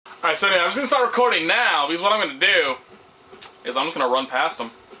Alright, so anyway, I'm just gonna start recording now, because what I'm gonna do is I'm just gonna run past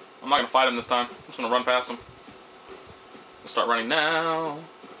him. I'm not gonna fight him this time. I'm just gonna run past him. I'll start running now.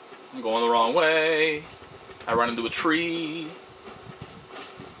 I'm going the wrong way. I run into a tree.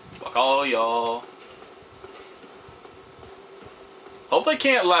 Fuck all y'all. Hope they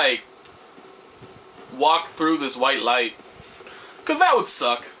can't, like, walk through this white light. Because that would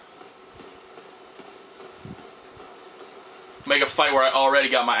suck. Make a fight where I already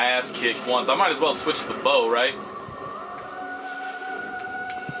got my ass kicked once. I might as well switch to the bow, right?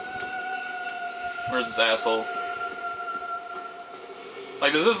 Where's this asshole?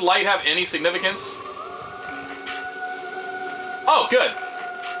 Like, does this light have any significance? Oh, good.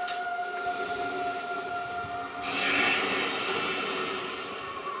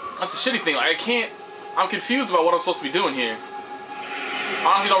 That's the shitty thing. Like, I can't... I'm confused about what I'm supposed to be doing here. I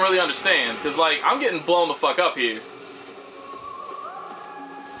honestly don't really understand. Because, like, I'm getting blown the fuck up here.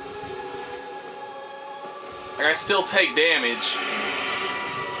 Like, I still take damage.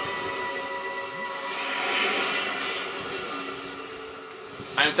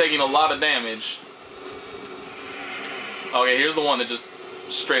 I am taking a lot of damage. Okay, here's the one that just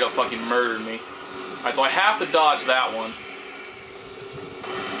straight up fucking murdered me. Alright, so I have to dodge that one.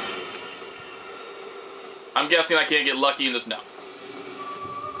 I'm guessing I can't get lucky and just no.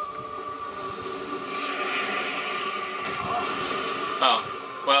 Oh,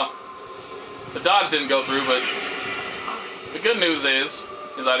 well. The dodge didn't go through, but the good news is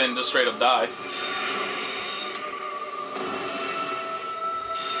I didn't just straight up die.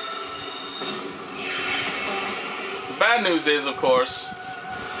 The bad news is, of course,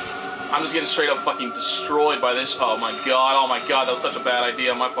 I'm just getting straight up fucking destroyed by this. Oh my god, that was such a bad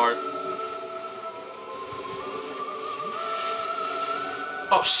idea on my part.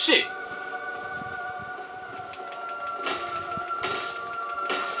 Oh shit!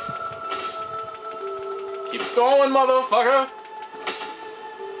 Keep going, motherfucker!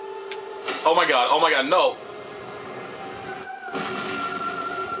 Oh my god, no.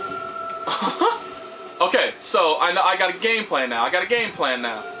 Okay, so I know I got a game plan now. I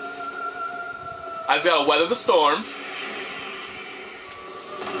just gotta weather the storm.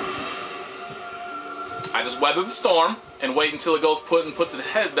 I just weather the storm and wait until it goes puts its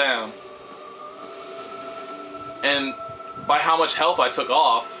head down. And by how much health I took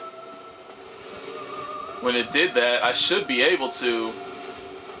off, when it did that, I should be able to...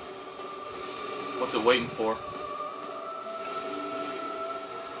 What's it waiting for?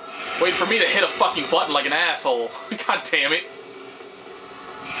 Waiting for me to hit a fucking button like an asshole. God damn it.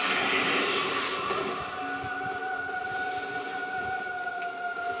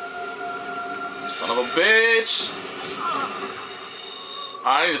 Son of a bitch.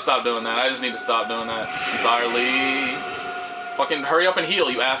 I need to stop doing that. I just need to stop doing that entirely. Fucking hurry up and heal,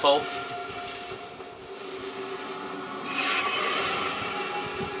 you asshole.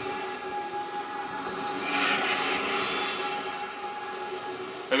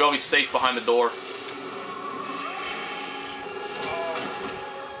 Maybe I'll be safe behind the door.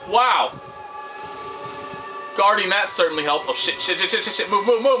 Wow! Guarding that certainly helped. Oh shit, move!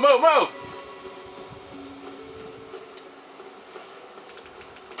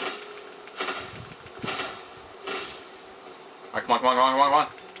 Alright, come on.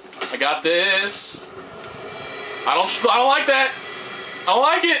 I got this. I don't like that. I don't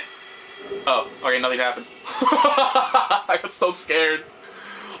like it. Oh, okay, nothing happened. I got so scared.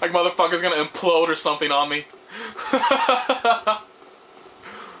 Like motherfucker's gonna implode or something on me.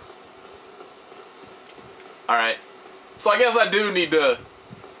 Alright. So I guess I need to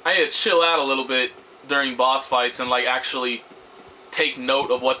chill out a little bit during boss fights and like actually take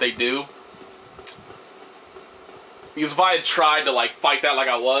note of what they do. Because if I had tried to like fight that like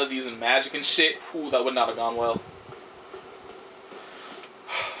I was using magic and shit, whew, that would not have gone well.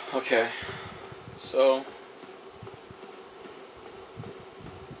 Okay. So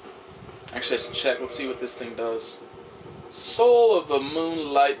actually, I should check. Let's see what this thing does. Soul of the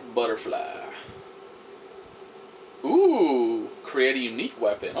Moonlight Butterfly. Ooh, create a unique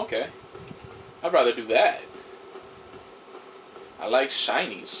weapon. Okay. I'd rather do that. I like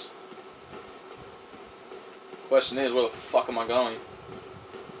shinies. Question is, where the fuck am I going?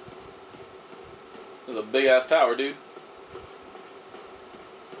 There's a big ass tower, dude.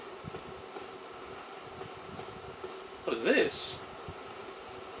 What is this?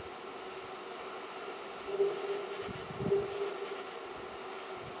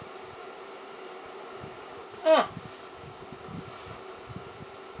 Huh.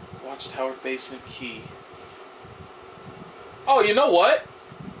 Watchtower basement key. Oh, you know what?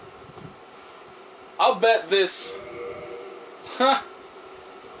 I'll bet this... Huh.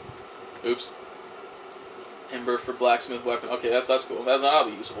 Oops. Ember for blacksmith weapon. Okay, that's cool. That'll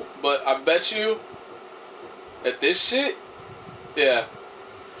be useful. But I bet you that this shit, yeah,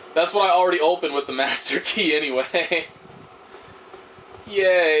 that's what I already opened with the master key anyway.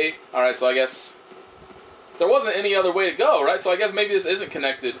 Yay. Alright, so I guess there wasn't any other way to go, right? So I guess maybe this isn't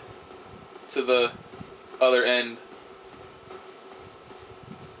connected to the other end.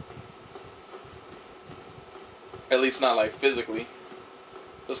 At least not like physically.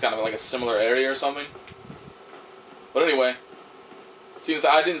 Just kind of like a similar area or something. But anyway, seems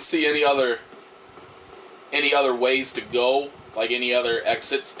I didn't see any other ways to go, like any other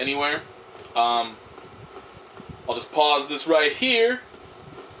exits anywhere. I'll just pause this right here,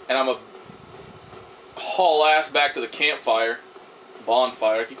 and I'm gonna haul ass back to the campfire,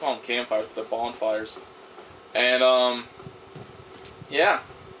 bonfire. I keep calling them campfires, but they're bonfires. And yeah.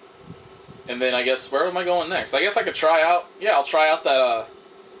 And then I guess where am I going next? I guess I could try out. Yeah, I'll try out that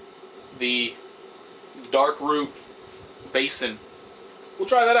the Dark Root Basin. We'll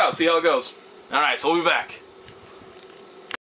try that out. See how it goes. All right, so we'll be back.